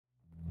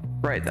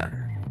Right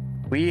then.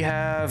 We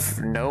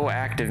have no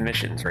active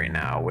missions right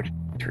now, which is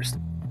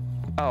interesting.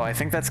 Oh, I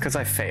think that's because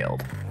I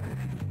failed.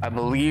 I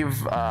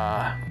believe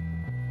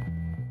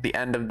the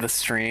end of the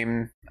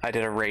stream, I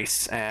did a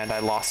race and I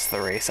lost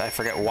the race. I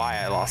forget why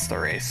I lost the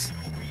race.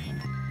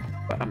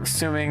 But I'm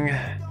assuming,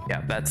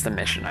 yeah, that's the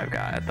mission I've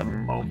got at the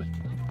moment.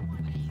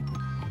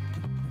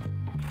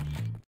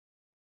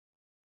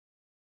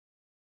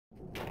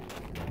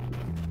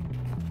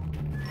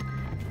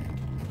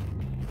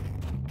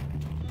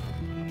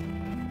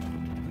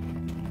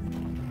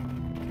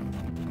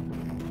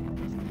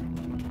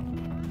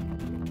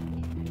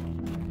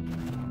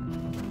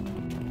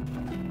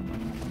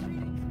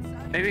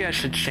 Maybe I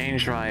should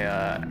change my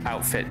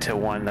outfit to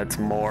one that's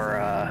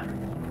more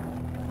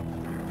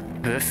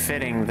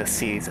befitting the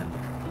season.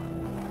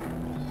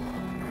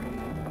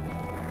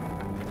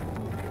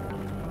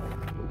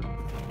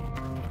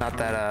 Not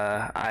that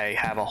I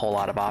have a whole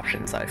lot of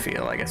options, I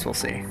feel. I guess we'll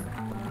see. It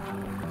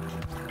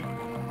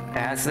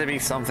has to be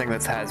something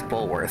that has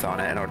Bullworth on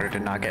it in order to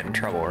not get in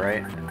trouble,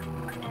 right?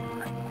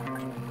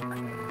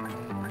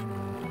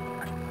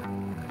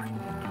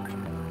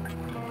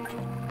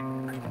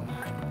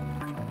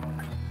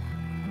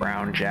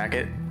 Brown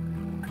jacket.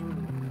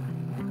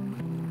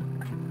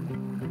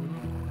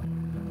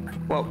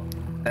 Well,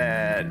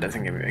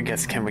 doesn't give me. I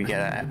guess can we get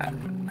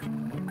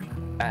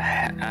a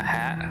hat,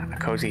 a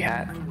cozy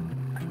hat?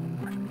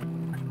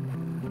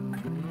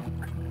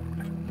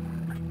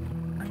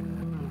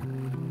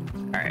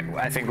 All right,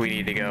 I think we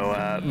need to go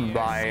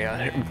buy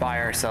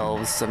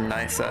ourselves some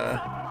nice. That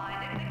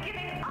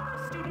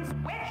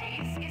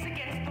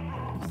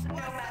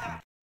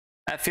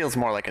feels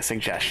more like a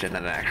suggestion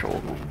than an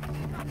actual.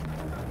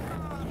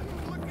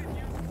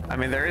 I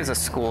mean, there is a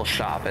school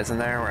shop, isn't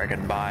there, where I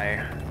can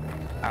buy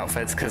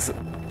outfits? Because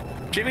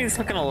Jimmy's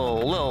looking a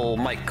little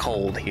Mike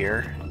Cold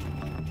here.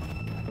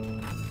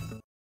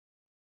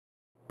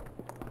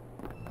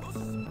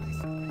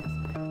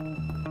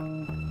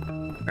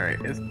 All right,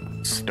 is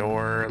the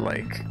store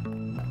like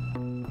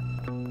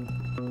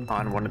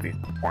on one of these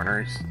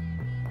corners?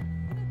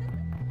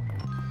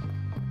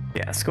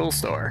 Yeah, school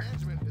store.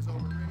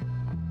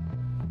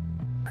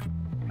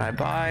 Can I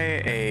buy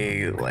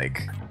a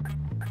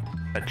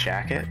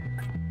jacket?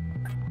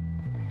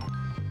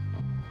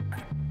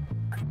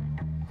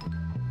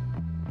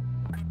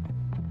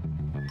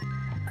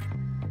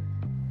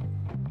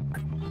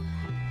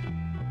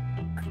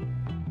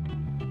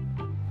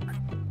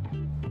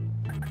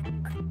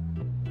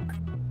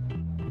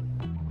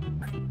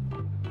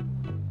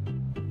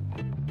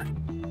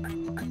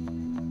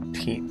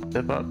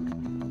 Zip up.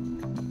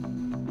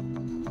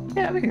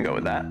 Yeah, we can go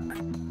with that.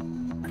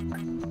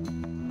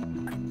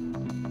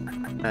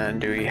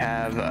 And do we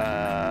have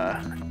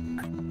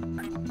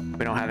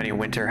we don't have any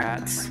winter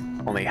hats?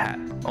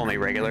 Only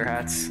regular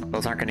hats?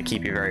 Those aren't gonna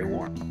keep you very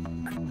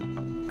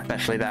warm.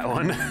 Especially that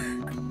one.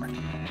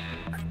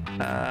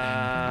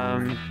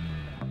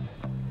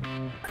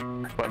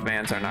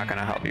 Sweatbands are not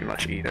gonna help you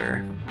much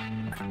either.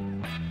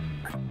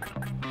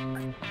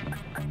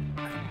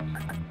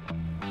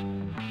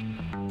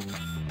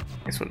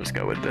 Guess we'll just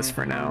go with this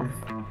for now.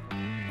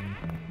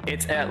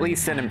 It's at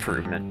least an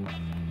improvement.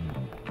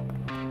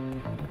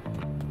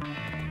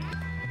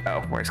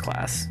 Oh, where's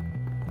class?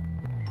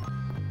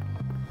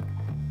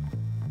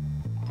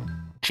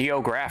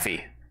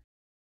 Geography.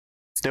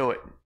 Let's do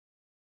it.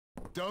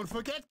 Don't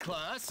forget,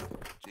 class.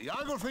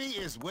 Geography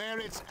is where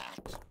it's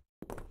at.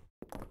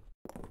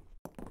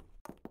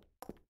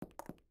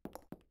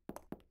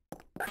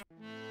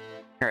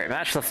 Alright,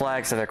 match the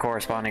flags to their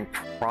corresponding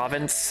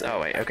province. Oh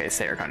wait, okay,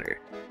 say our country.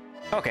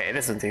 Okay,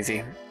 this one's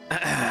easy.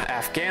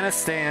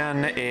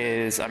 Afghanistan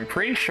is, I'm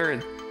pretty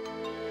sure,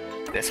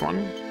 this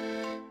one.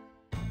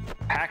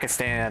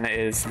 Pakistan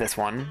is this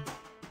one.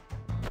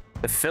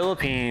 The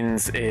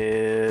Philippines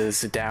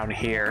is down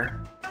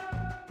here.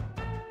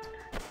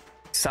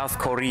 South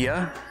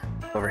Korea,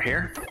 over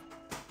here.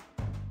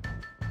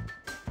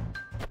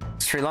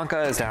 Sri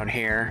Lanka is down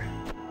here.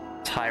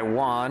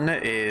 Taiwan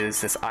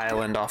is this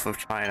island off of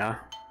China.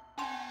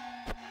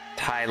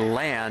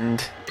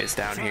 Thailand is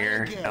down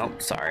here.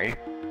 Nope, sorry.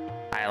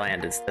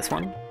 Thailand is this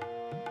one.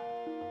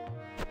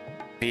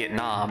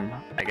 Vietnam,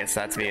 I guess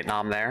that's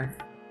Vietnam there.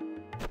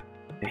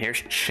 And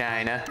here's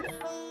China.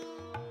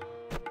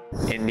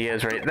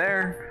 India's right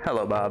there.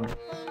 Hello, Bob.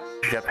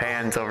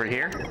 Japan's over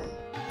here.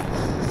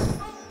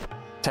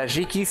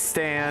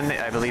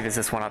 Tajikistan, I believe, is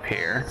this one up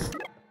here.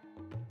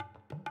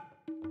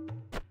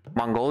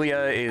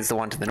 Mongolia is the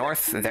one to the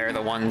north. They're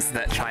the ones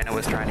that China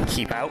was trying to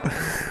keep out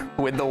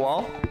with the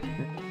wall.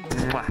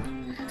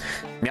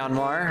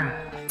 Myanmar,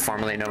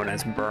 formerly known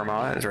as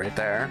Burma, is right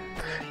there.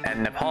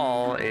 And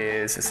Nepal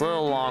is this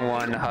little long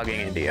one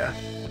hugging India.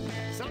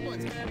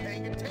 Someone's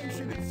paying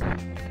attention.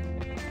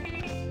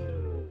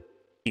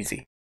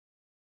 Easy.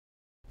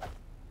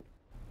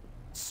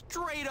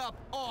 Straight up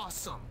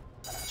awesome.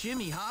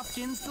 Jimmy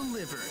Hopkins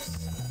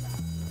delivers.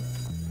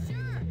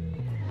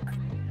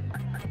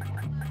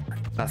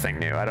 Nothing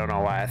new. I don't know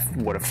why I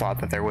would have thought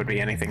that there would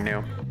be anything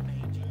new.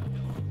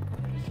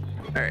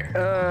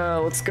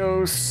 Alright, let's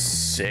go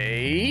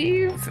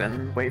save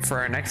and wait for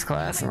our next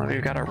class, and then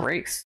we've got a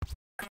race.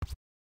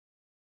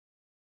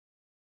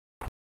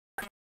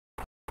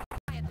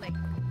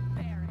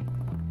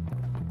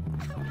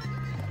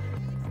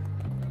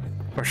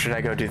 Or should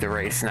I go do the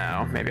race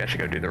now? Maybe I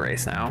should go do the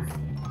race now.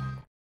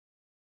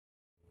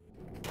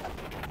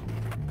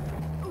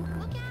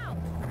 Look out!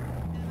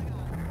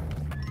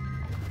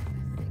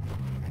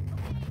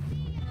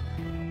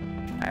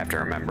 I have to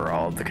remember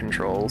all of the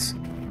controls.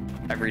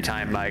 Every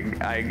time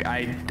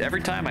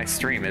every time I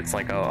stream, it's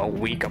like a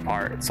week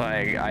apart, so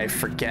I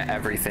forget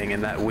everything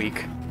in that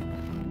week.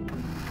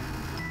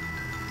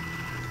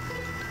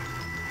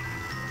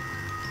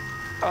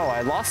 Oh,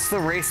 I lost the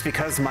race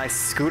because my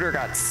scooter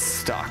got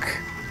stuck.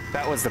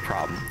 That was the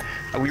problem.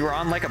 We were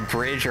on like a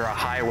bridge or a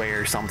highway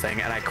or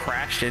something, and I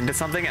crashed into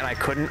something and I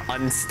couldn't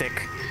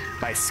unstick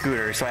my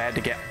scooter, so I had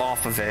to get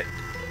off of it,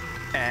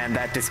 and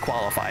that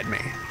disqualified me.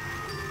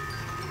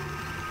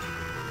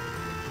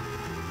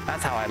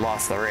 That's how I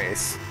lost the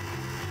race.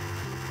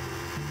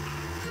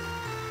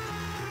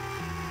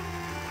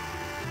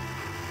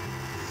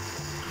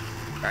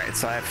 Alright,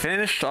 so I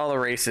finished all the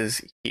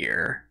races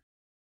here.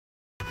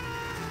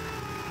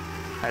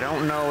 I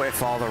don't know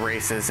if all the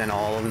races in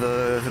all of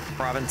the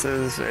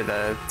provinces or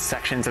the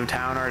sections of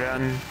town are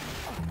done.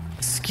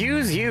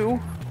 Excuse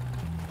you!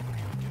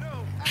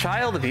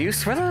 Child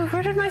abuse?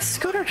 Where did my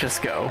scooter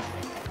just go?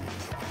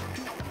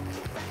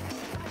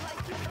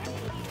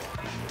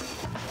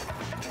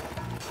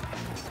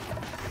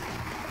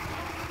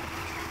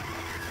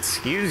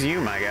 Excuse you,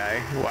 my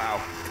guy.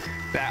 Wow.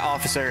 That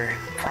officer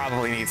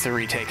probably needs to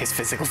retake his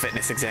physical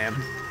fitness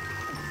exam.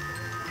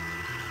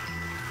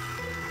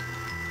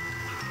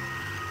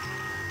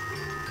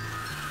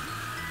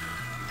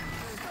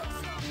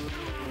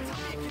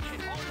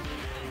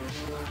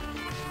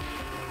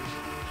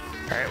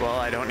 Alright, well,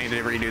 I don't need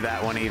to redo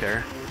that one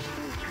either.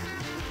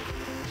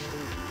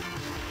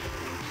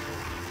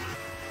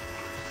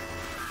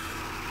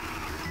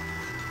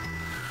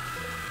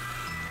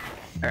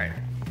 Alright.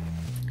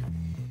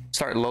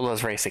 Start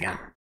Lola's race again.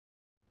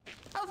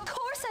 Of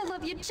course I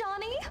love you,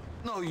 Johnny.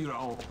 No, you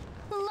don't.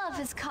 Love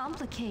is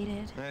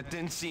complicated. That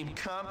didn't seem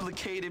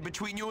complicated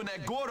between you and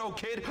that Gordo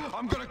kid.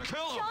 I'm gonna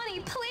kill him.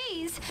 Johnny,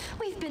 please.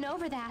 We've been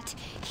over that.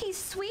 He's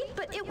sweet,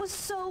 but it was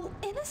so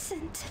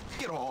innocent.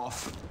 Get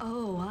off.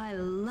 Oh, I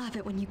love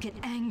it when you get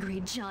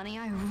angry, Johnny.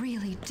 I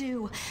really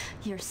do.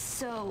 You're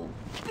so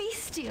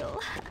bestial.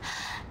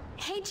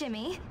 Hey,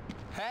 Jimmy.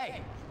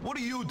 Hey, what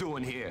are you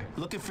doing here?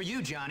 Looking for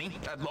you, Johnny.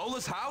 At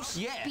Lola's house?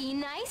 Yeah. Be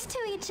nice to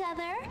each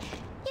other.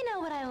 You know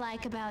what I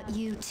like about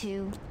you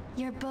two?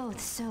 You're both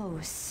so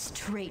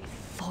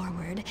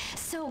straightforward,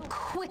 so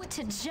quick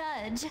to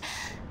judge,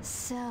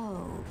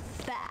 so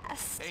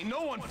fast. Ain't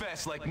no one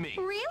fast like me.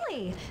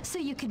 Really? So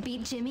you could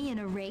beat Jimmy in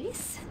a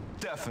race?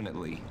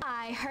 Definitely.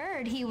 I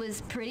heard he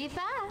was pretty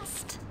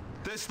fast.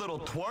 This little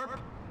twerp?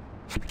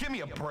 Give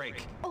me a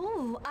break.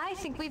 Oh, I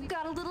think we've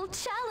got a little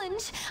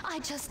challenge. I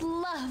just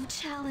love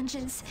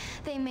challenges.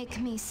 They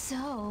make me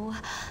so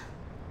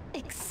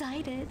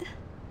excited.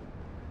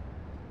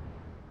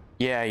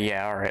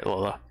 Yeah, alright,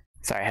 Lola.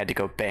 Sorry, I had to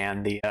go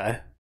ban the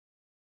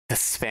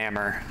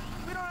spammer.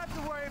 We don't have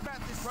to worry about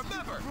this.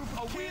 Remember,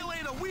 a wheel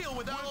ain't a wheel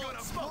without all the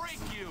spokes.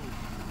 Break you.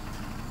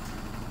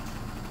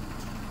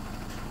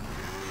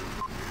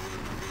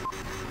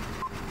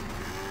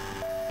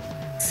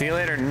 See you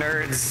later,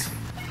 nerds.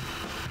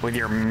 With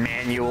your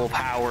manual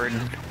powered.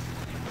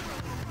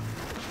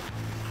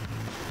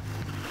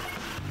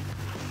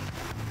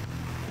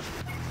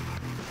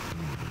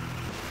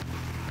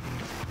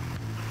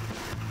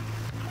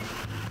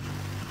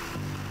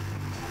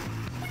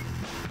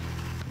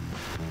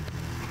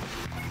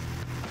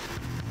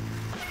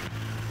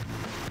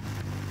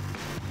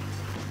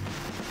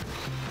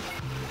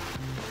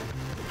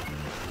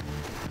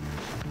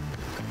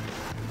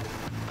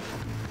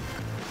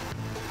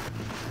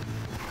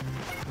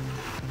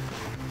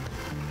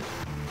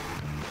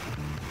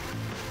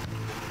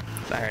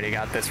 I already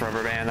got this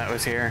rubber band that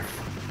was here.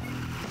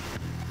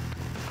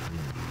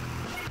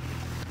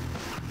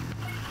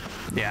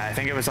 Yeah, I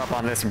think it was up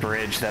on this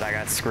bridge that I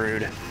got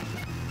screwed.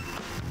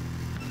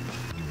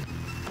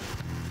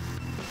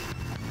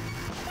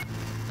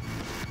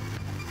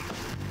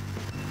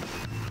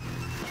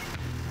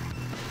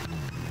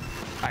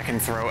 I can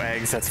throw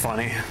eggs, that's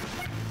funny.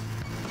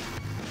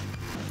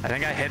 I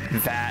think I hit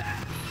that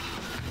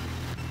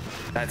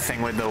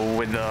thing with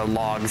the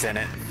logs in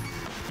it.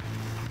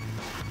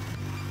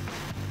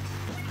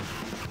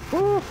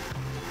 Woo!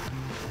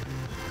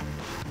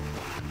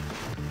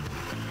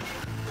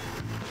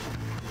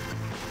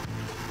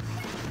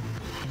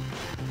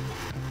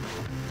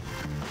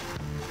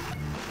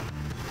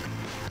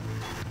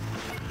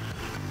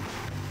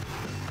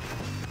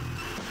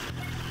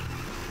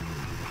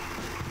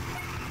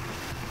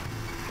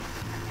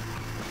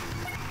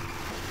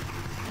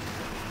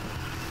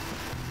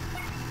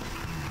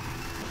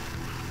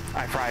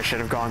 I probably should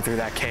have gone through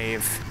that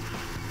cave.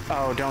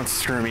 Oh, don't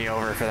screw me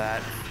over for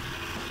that.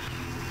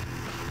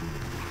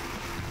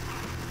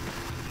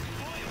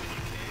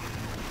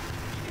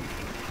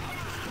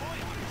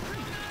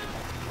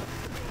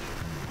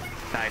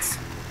 Nice.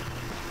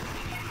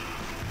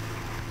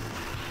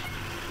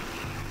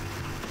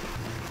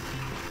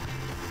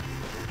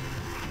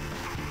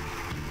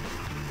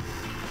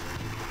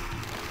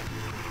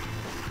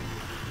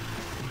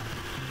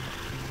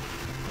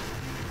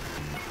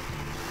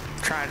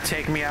 Trying to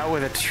take me out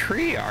with a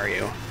tree, are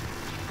you?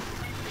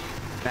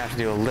 I have to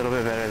do a little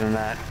bit better than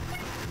that.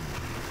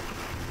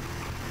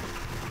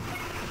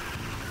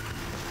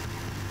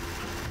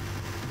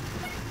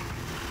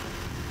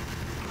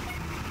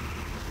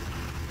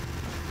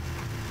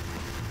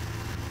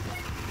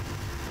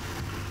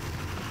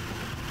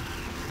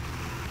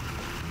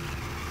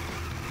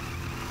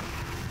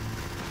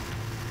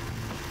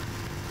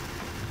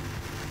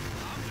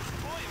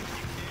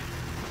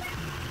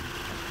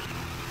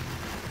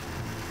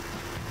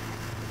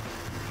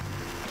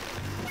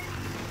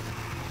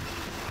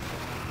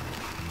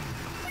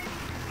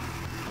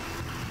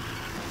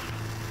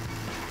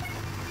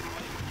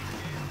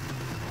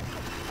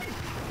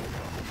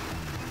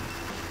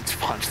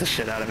 Punch the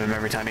shit out of him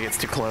every time he gets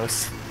too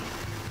close.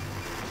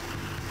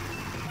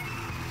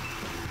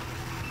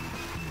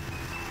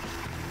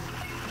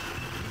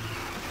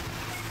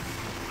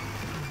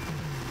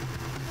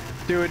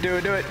 Do it, do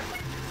it, do it.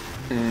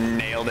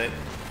 Nailed it.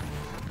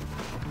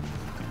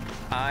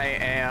 I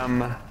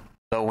am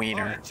the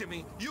wiener. All right,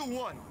 Jimmy, you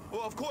won.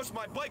 Well, of course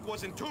my bike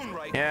wasn't tuned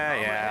right. Yeah,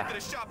 I'm yeah. gonna head to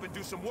the shop and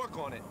do some work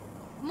on it.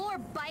 More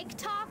bike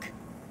talk?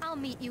 I'll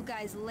meet you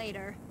guys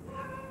later.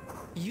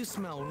 You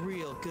smell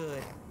real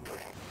good.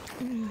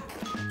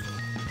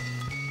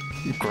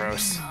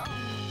 Gross.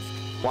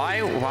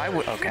 Why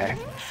would, okay.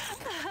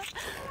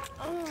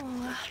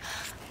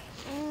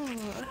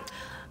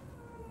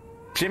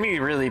 Jimmy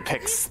really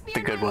picks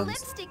the good ones.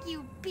 Lipstick,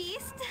 you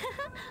beast.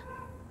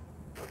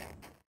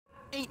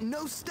 Ain't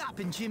no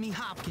stopping Jimmy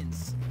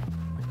Hopkins.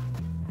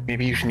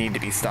 Maybe you should need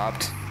to be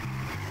stopped.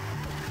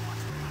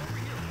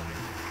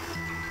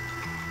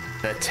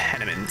 The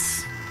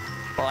Tenements.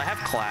 Well, I have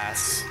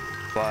class,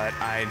 but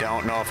I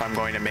don't know if I'm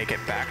going to make it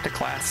back to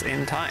class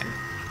in time.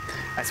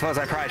 I suppose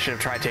I probably should have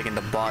tried taking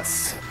the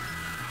bus.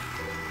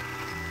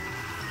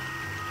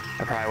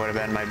 That probably would have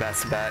been my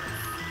best bet.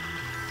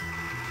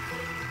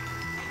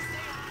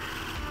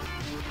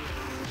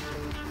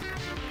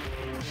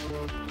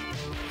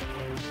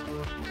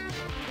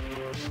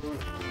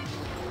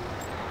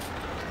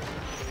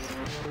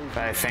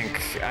 But I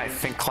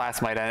think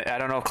class might end. I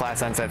don't know if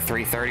class ends at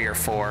 3:30 or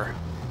 4.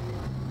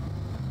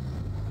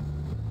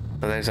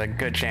 So there's a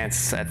good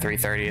chance at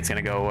 3:30 it's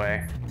gonna go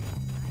away.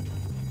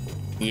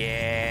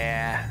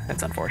 Yeah,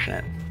 that's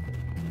unfortunate.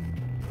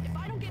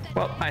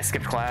 Well, I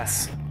skipped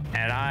class,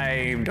 and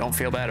I don't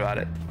feel bad about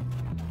it.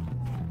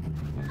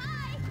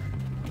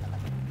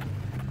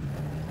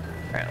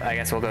 Alright, I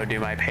guess we'll go do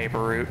my paper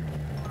route.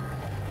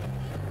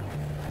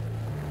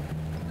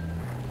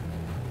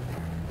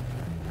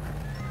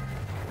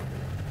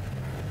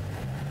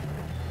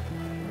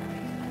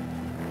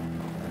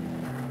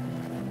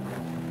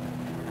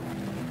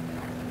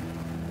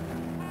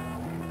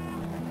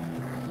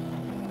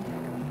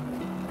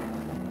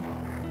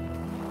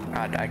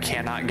 God, I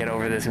cannot get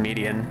over this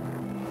median.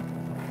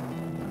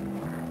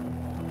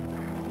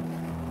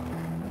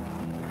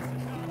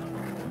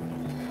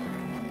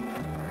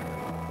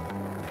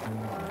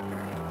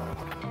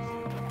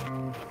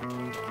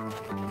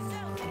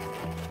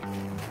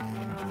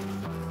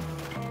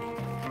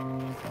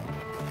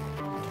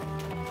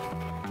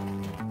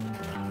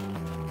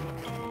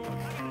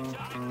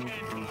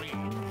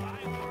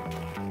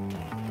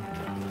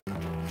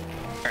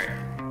 All right,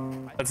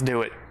 let's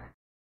do it.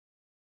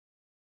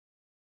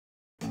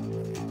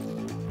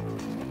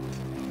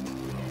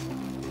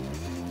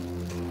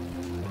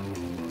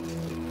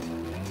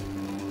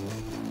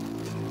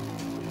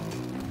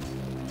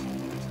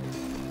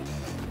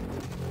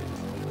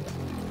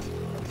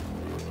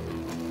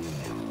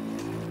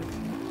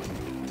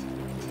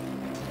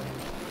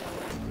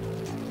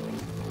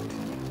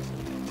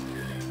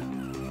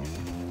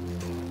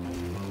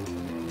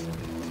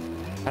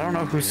 I don't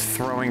know who's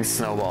throwing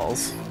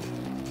snowballs.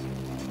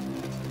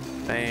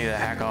 They need to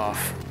hack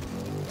off.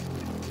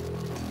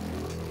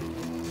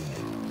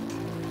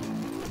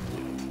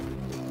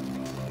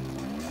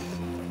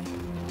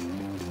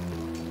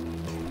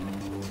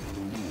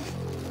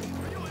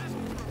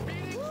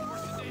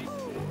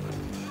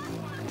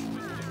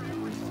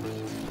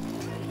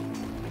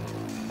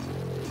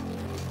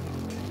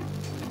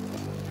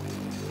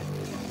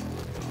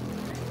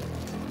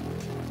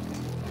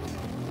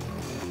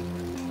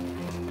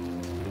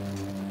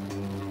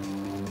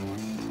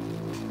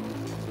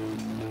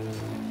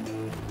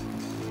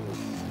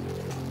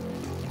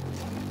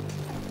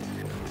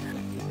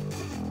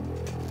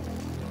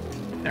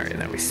 Alright,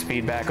 then we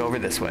speed back over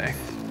this way.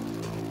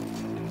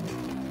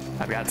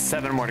 I've got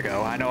 7 more to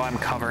go. I know I'm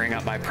covering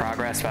up my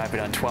progress, but I've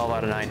done 12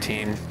 out of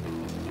 19.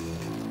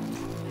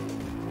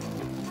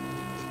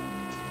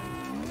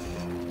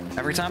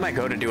 Every time I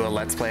go to do a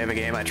let's play of a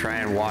game, I try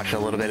and watch a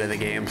little bit of the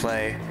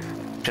gameplay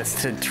just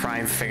to try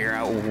and figure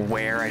out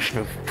where I should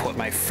have put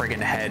my friggin'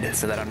 head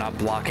so that I'm not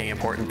blocking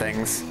important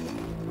things.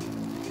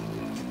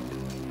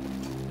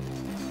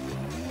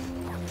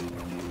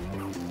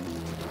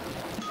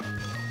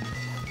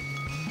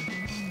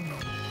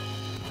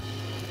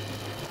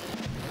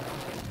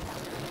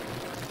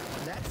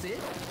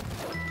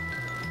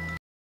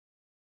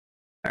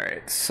 All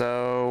right,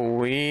 so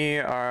we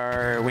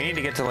need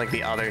to get to like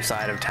the other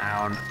side of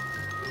town.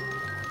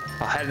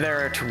 I'll head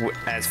there to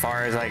as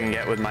far as I can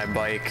get with my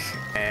bike,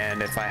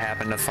 and if I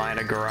happen to find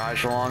a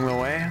garage along the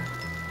way,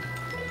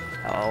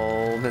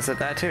 I'll visit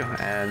that too.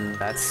 And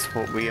that's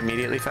what we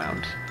immediately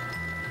found.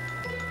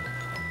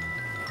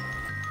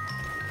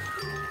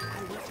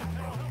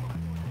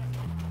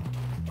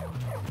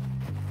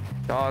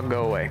 Dog,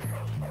 go away.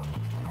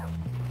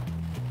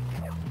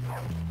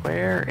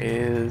 Where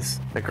is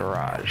the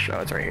garage?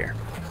 Oh, it's right here.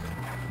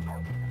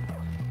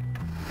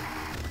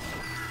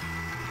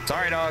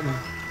 Sorry, dog.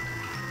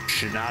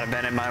 Should not have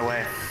been in my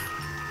way.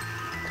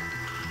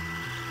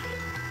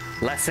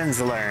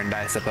 Lessons learned,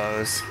 I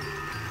suppose.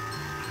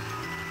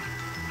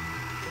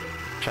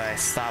 Should I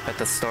stop at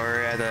the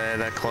store, at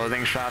the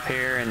clothing shop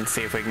here, and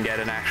see if we can get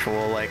an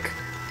actual, like,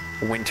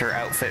 winter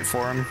outfit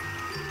for him?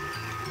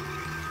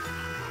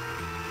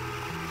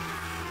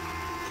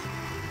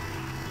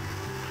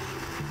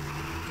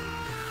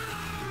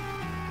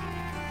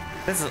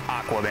 This is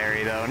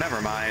Aquaberry, though.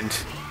 Never mind.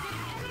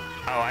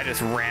 Oh, I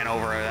just ran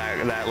over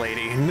that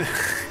lady.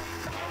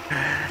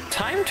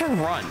 Time to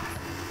run.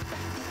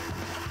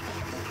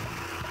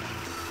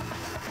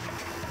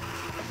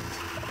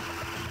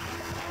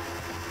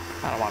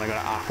 I don't want to go to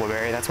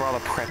Aquaberry. That's where all the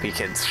preppy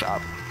kids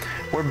shop.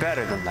 We're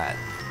better than that.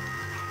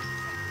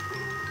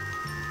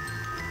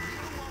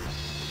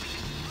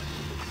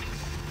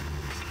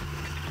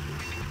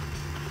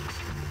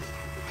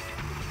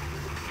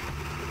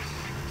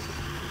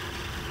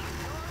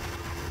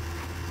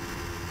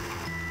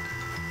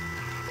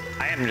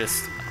 I am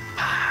just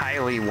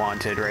highly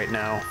wanted right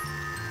now.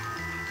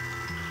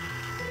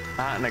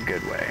 Not in a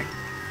good way.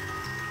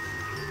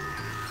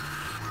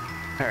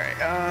 Alright,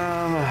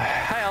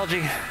 hi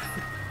Algae.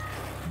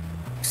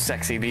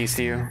 Sexy beast,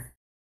 you.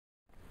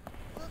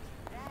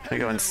 Let me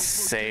go and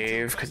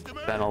save, because it's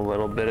been a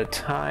little bit of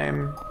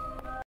time.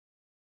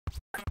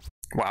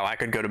 Wow, I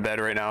could go to bed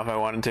right now if I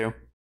wanted to.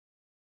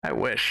 I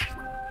wish.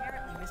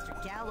 Apparently,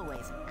 Mr.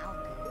 Galloway's an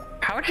alcohol.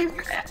 How'd you...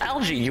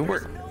 Algae, you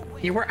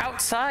were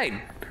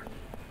outside.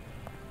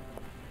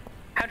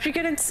 How'd you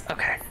get in...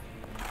 Okay.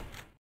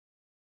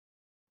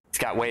 He's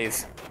got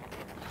ways.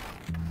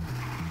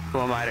 Who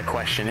am I to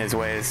question his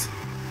ways?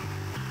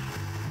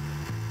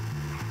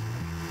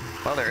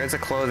 Well, there is a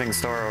clothing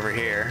store over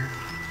here.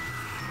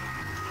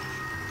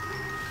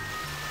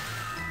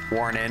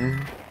 Worn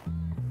in.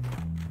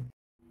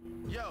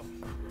 Yo.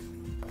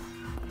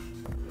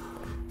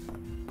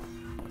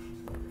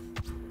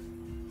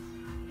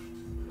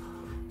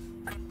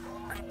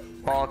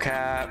 Ball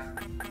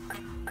cap.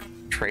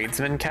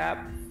 Tradesman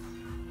cap.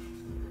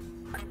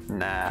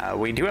 Nah,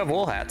 we do have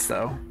wool hats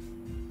though.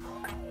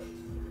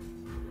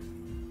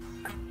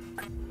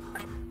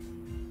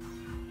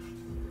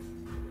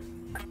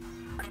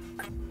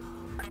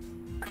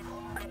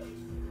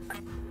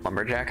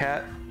 Lumberjack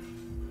hat.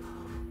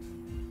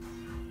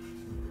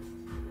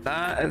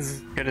 Not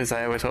as good as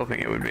I was hoping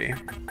it would be.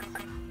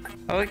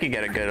 Oh, we could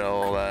get a good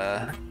old,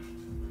 yeah,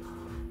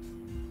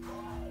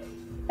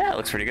 it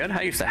looks pretty good.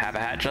 I used to have a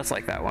hat just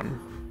like that one.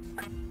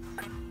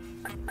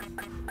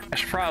 I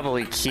should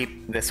probably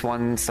keep this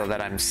one so that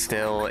I'm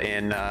still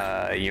in,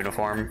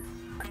 uniform.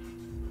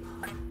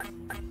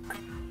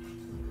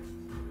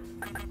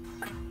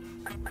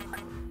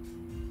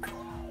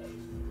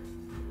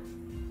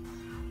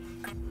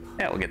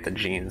 Yeah, we'll get the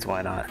jeans,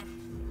 why not?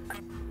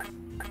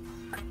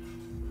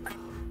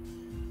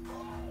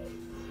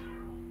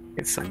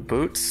 Get some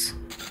boots.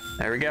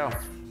 There we go.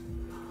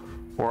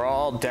 We're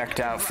all decked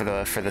out for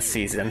the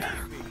season.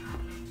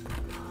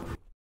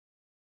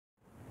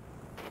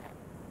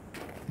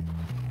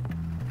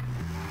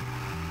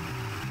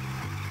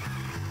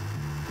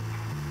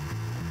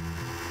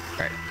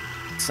 Alright.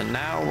 So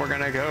now we're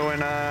gonna go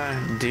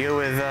and deal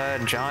with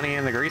Johnny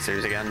and the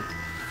Greasers again.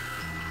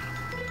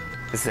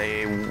 Because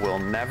they will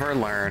never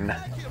learn.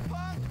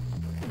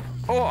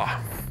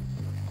 Oh!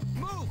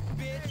 Move,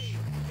 bitch!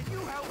 Can you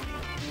help me?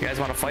 You guys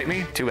want to fight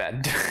me? Too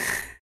bad.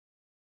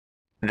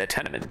 The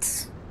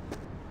Tenements.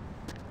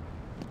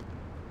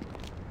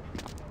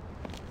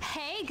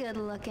 Hey, good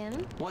looking.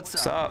 What's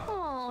What's up? up?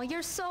 Oh,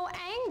 you're so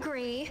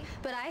angry.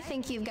 But I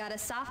think you've got a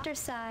softer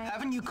side.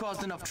 Haven't you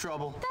caused enough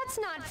trouble? That's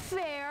not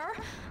fair.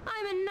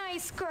 I'm a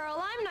nice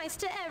girl. I'm nice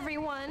to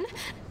everyone.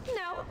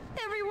 Now,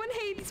 everyone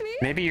hates me.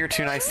 Maybe you're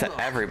too nice to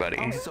everybody.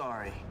 I'm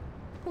sorry.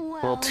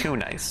 Well, too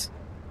nice.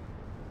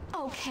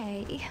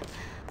 Okay.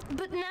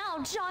 But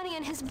now Johnny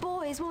and his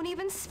boys won't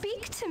even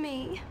speak to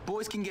me.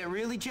 Boys can get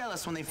really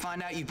jealous when they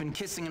find out you've been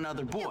kissing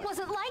another boy. It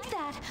wasn't like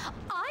that.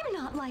 I'm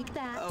not like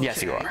that.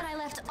 Yes, you Okay. are. But I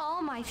left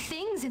all my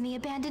things in the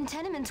abandoned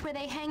tenements where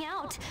they hang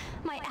out.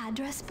 My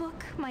address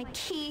book, my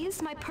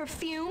keys, my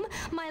perfume,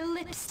 my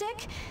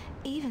lipstick,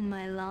 even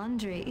my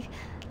laundry.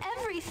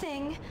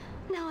 Everything.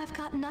 Now I've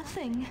got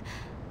nothing.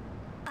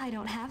 I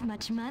don't have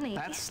much money.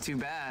 That's too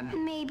bad.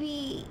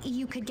 Maybe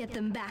you could get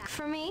them back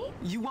for me?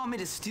 You want me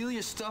to steal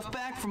your stuff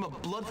back from a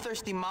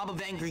bloodthirsty mob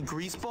of angry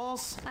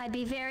greaseballs? I'd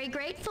be very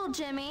grateful,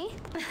 Jimmy.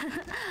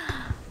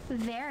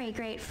 Very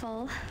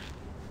grateful.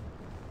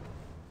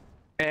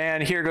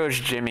 And here goes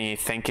Jimmy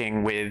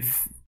thinking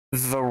with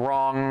the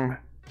wrong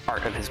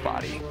part of his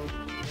body.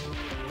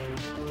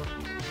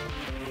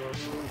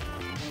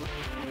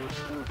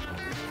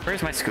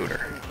 Where's my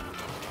scooter?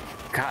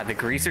 God, the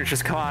greasers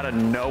just come out of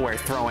nowhere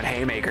throwing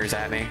haymakers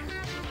at me.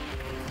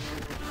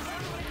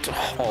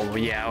 Oh,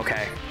 yeah,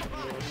 okay.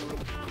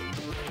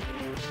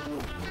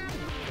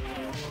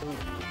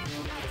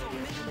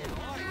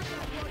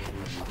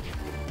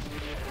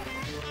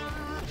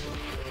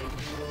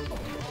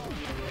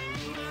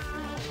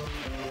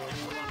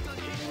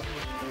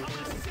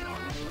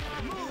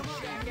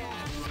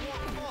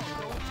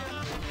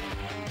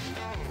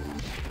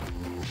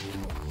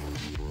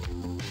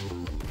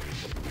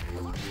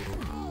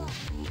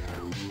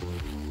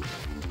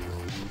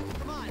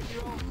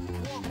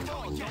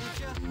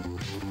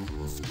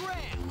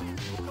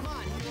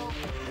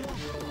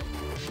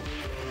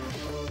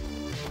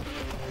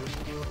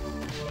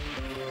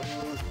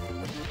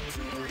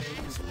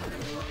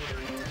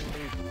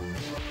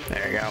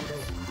 There we go.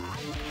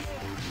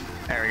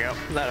 There we go.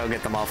 That'll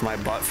get them off my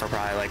butt for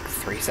probably like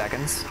 3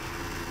 seconds.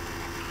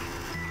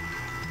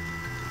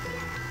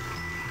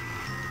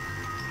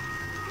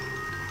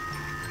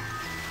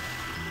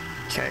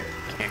 Okay,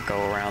 can't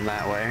go around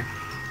that way.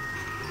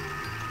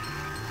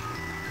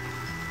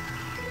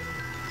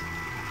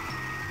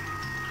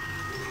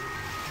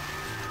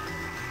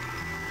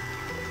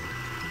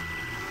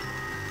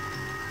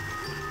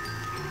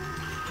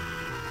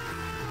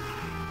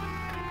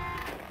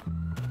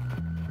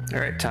 All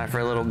right, time for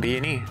a little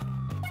B&E.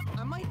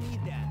 I might need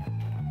that.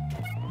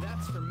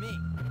 That's for me.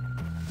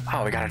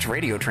 Oh, we got a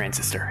radio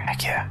transistor.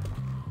 Heck yeah.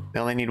 We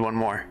only need one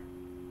more.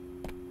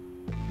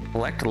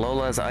 Collect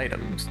Lola's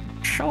items.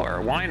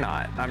 Sure, why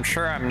not? I'm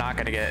sure I'm not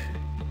gonna get...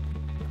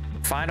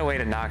 Find a way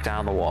to knock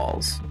down the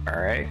walls.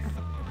 All right.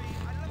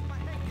 I left my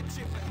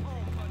handkerchief at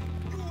home, but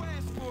you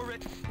asked for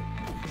it.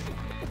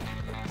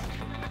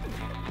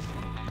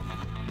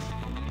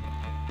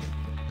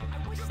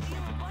 I wish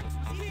stealing bikes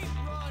was easy. Keep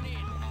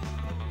running.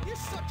 You're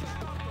such a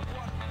dump of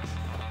water.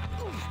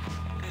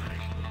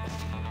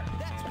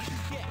 That's what you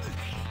get.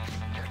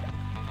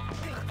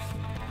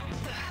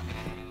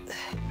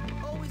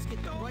 Always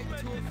get the right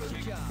tool for the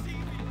job.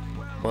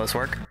 Will this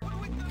work?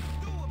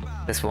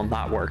 This will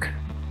not work.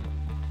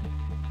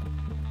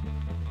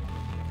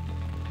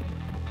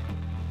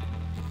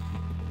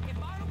 If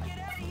I don't get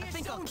out of here, I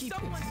think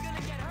someone's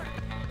gonna get hurt.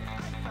 I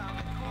found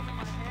a comb in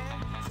my hair.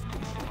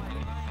 Spoiled my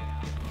mind.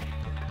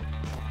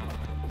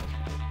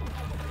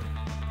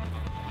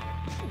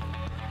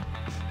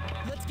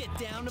 Let's get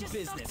down to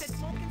business. Just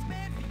smoking's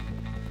bad for you.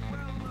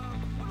 Well,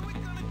 what are we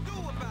gonna do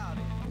about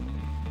it?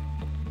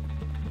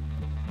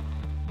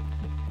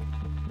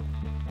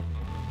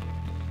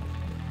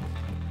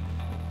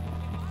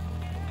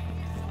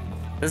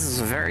 This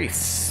is a very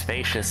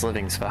spacious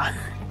living spot.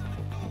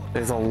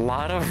 There's a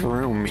lot of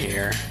room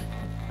here.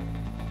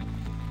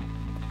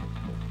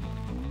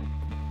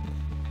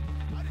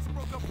 I just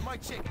broke up with my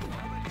chick.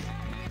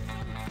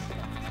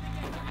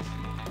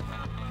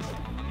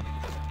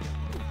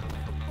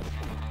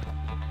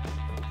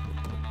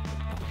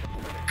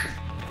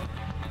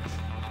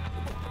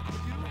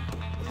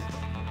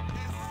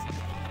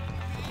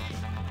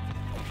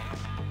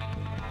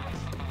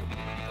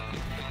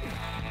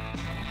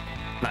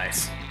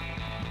 Nice.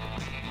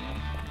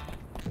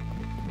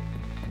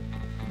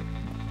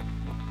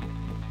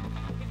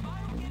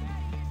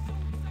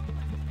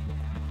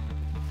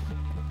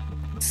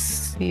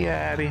 See ya,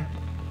 Abby. You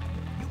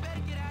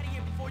better get out of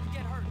here before you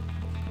get hurt.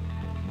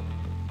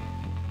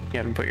 You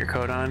haven't put your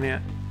coat on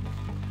yet?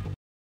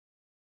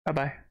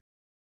 Bye-bye.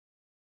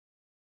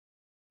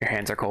 Your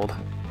hands are cold.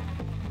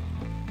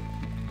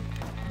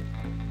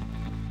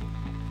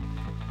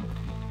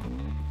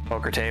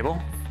 Poker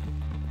table.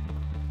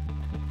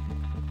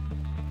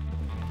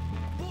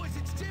 Boys,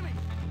 it's Jimmy.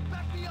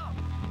 Back me up.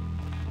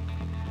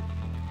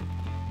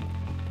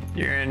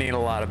 You're gonna need a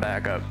lot of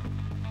backup.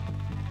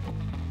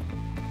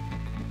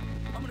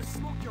 I'm gonna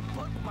smoke your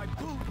butt with my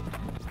boot.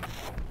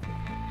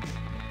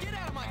 Get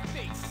out of my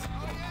face.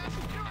 Oh yeah,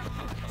 you're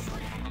a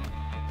tree.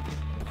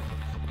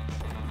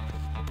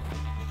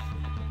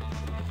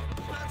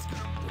 That's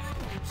gonna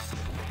bruise.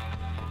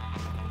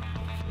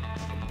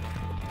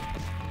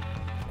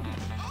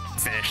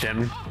 Finished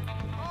him.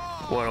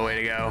 What a way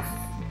to go.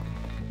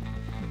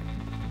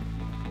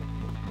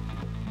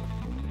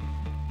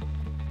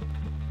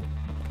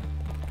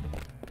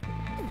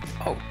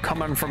 Oh,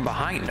 coming from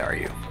behind, are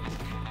you?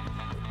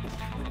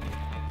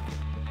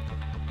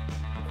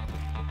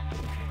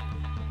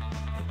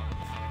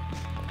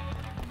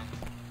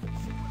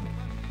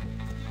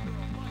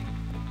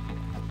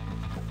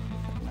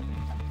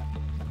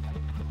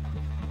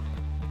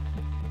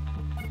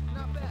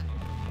 Not bad.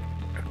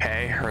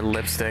 Okay, her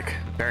lipstick.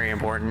 Very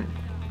important.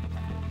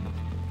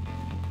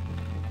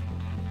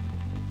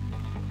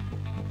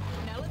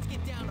 Now let's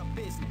get down to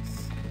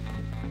business.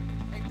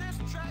 If there's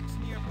tracks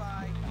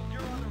nearby,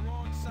 you're on the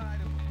wrong side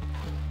of them.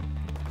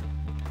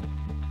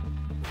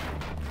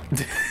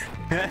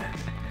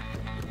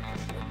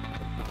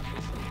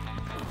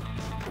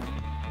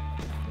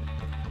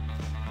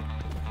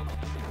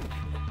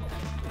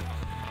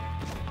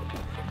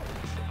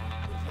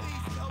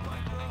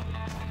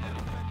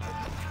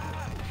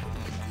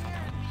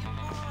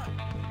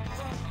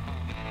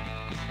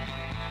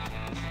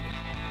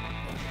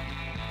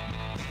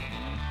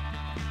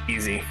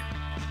 Easy.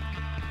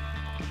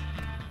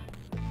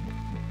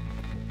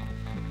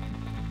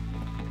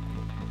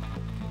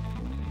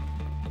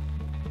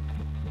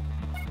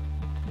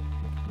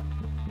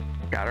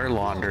 Got her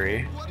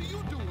laundry. What are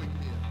you doing here?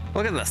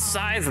 Look at the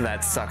size of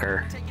that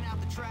sucker. Taking out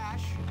the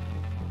trash.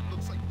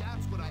 Looks like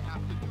that's what I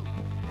have to do.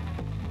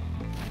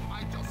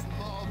 I just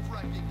love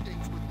wrecking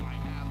things with my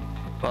hammer.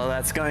 Well,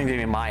 that's going to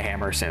be my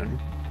hammer soon.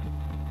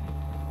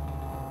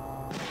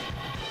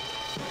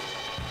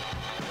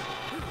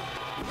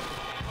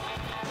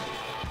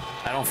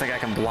 I don't think I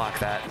can block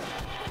that.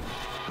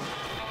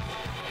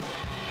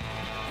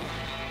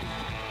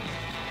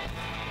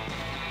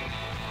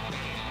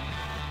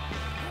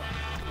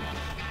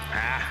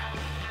 Ah.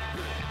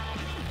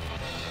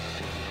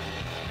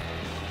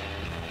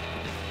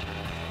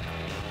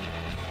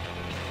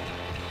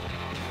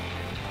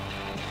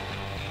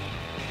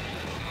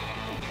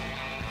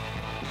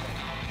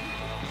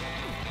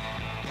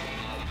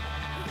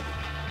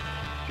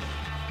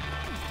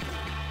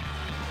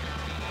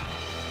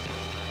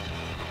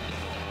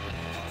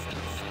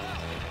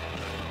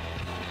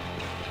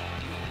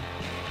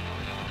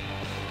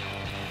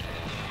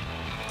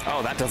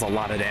 Oh, that does a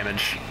lot of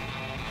damage.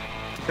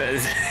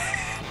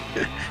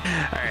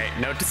 Alright,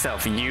 note to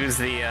self, use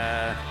the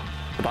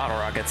bottle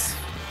rockets.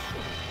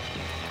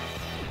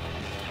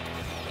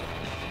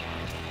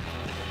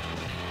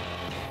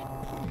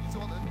 Who's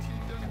on that team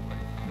anyway?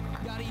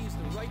 Gotta use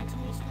the right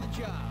tools for the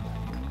job.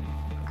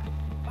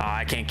 Oh,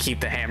 I can't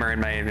keep the hammer in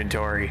my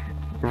inventory.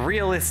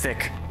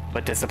 Realistic,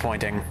 but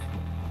disappointing.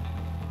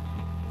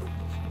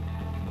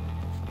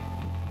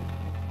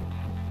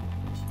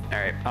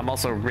 Alright, I'm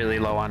also really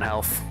low on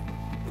health.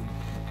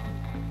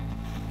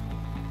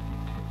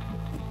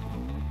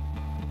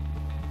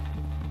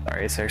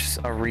 Sorry, is there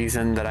a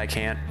reason that I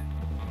can't?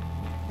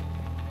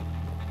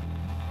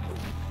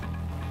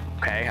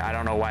 Okay, I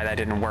don't know why that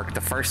didn't work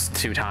the first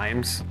 2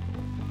 times.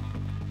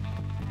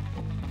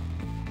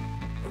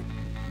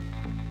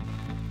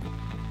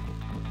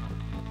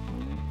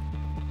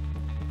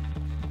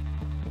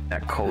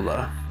 That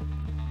cola.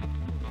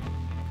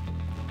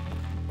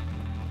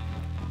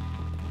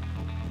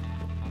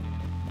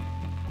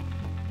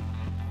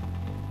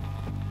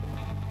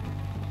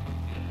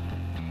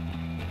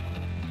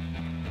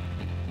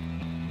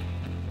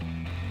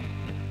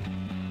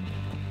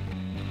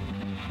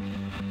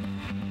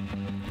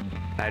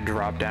 I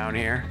drop down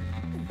here.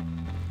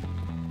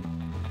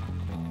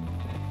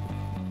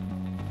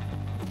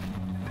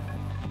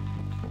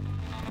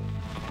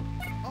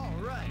 All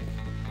right.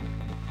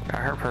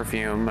 Got her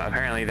perfume.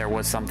 Apparently there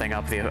was something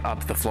up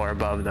the floor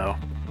above though.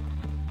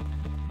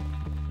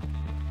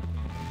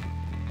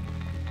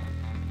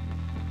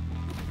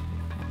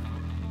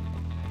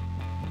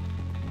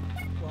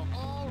 Well,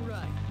 all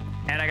right.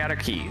 And I got her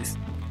keys.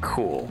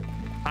 Cool.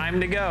 Time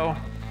to go.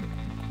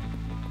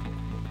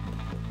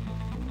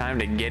 Time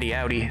to getty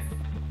outy.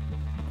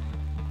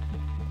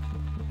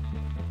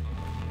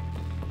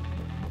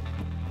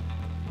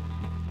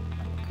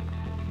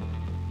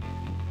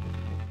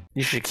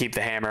 You should keep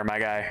the hammer, my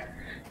guy.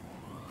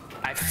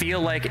 I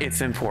feel like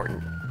it's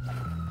important.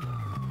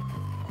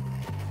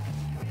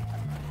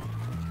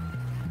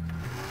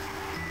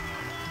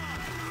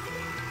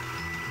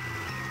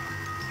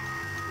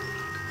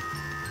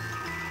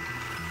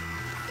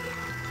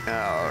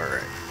 All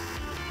right.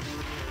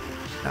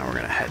 Now we're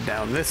gonna head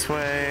down this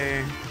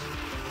way.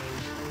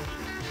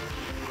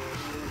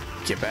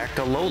 Get back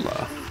to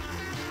Lola.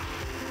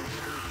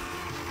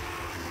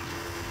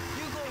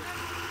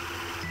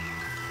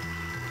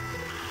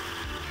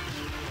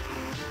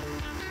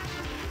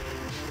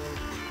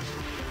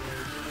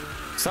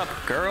 What's up,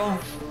 girl?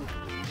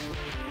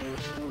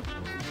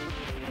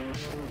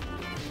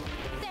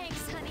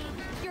 Thanks, honey.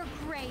 You're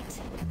great.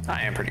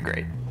 I am pretty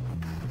great.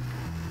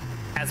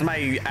 As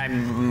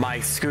my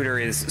scooter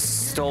is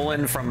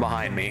stolen from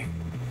behind me.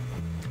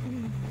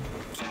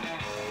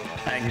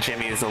 I think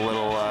Jimmy is a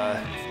little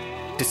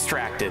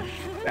distracted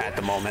at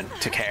the moment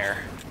to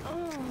care.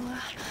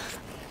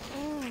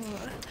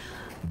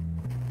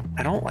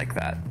 I don't like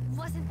that.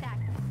 Wasn't that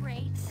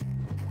great?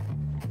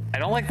 I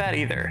don't like that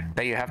either,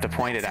 that you have to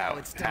point it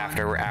out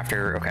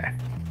after, okay.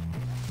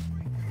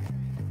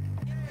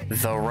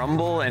 The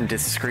rumble and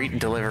discreet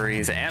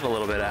deliveries and a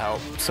little bit of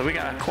help. So we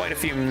got quite a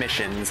few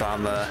missions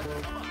on the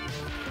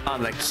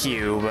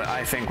queue, but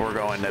I think we're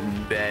going to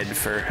bed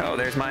for, oh,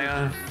 there's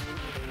my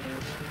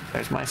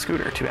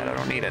scooter. Too bad I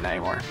don't need it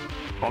anymore.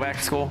 Going back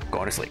to school,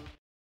 going to sleep.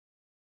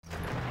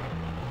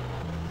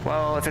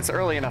 Well, if it's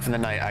early enough in the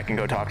night, I can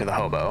go talk to the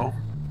hobo.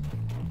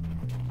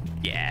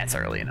 Yeah, it's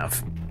early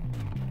enough.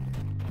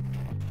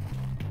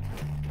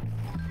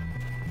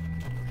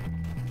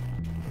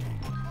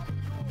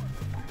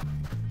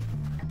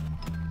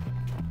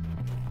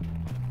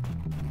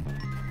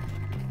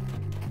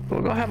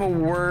 We'll go have a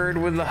word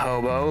with the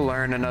hobo,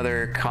 learn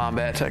another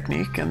combat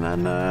technique, and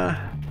then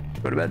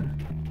go to bed.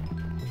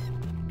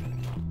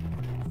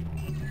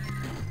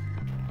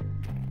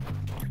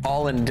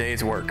 All in a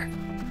day's work.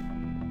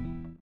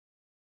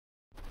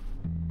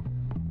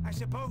 I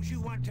suppose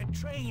you want to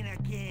train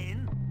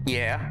again?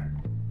 Yeah.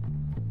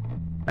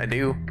 I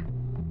do.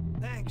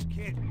 Thanks,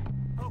 kid.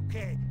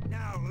 Okay,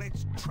 now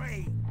let's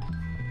train.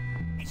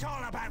 It's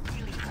all about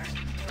really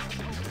hurting your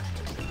opponent.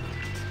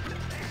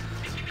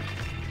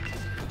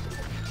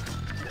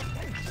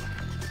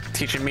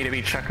 Teaching me to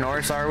be Chuck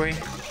Norris, are we?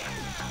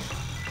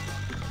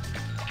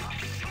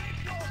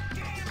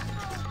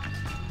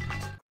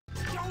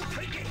 Don't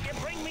forget to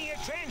bring me a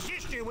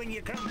transistor when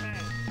you come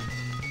back.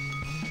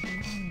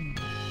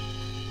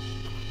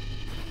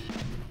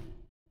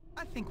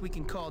 I think we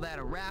can call that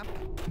a wrap.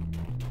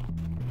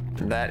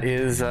 That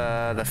is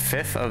the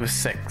 5th of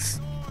 6.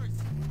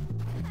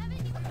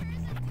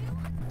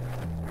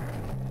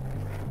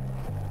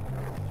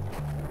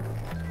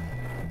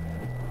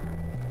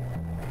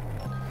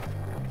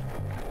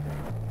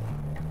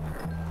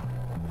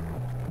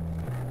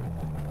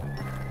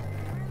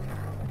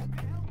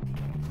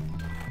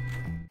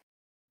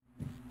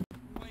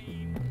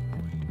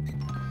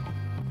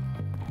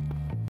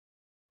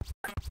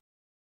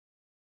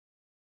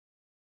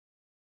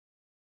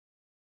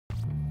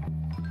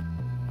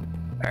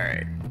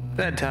 Alright,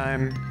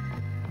 bedtime.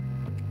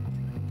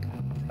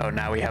 Oh,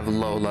 now we have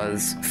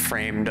Lola's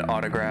framed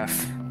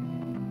autograph.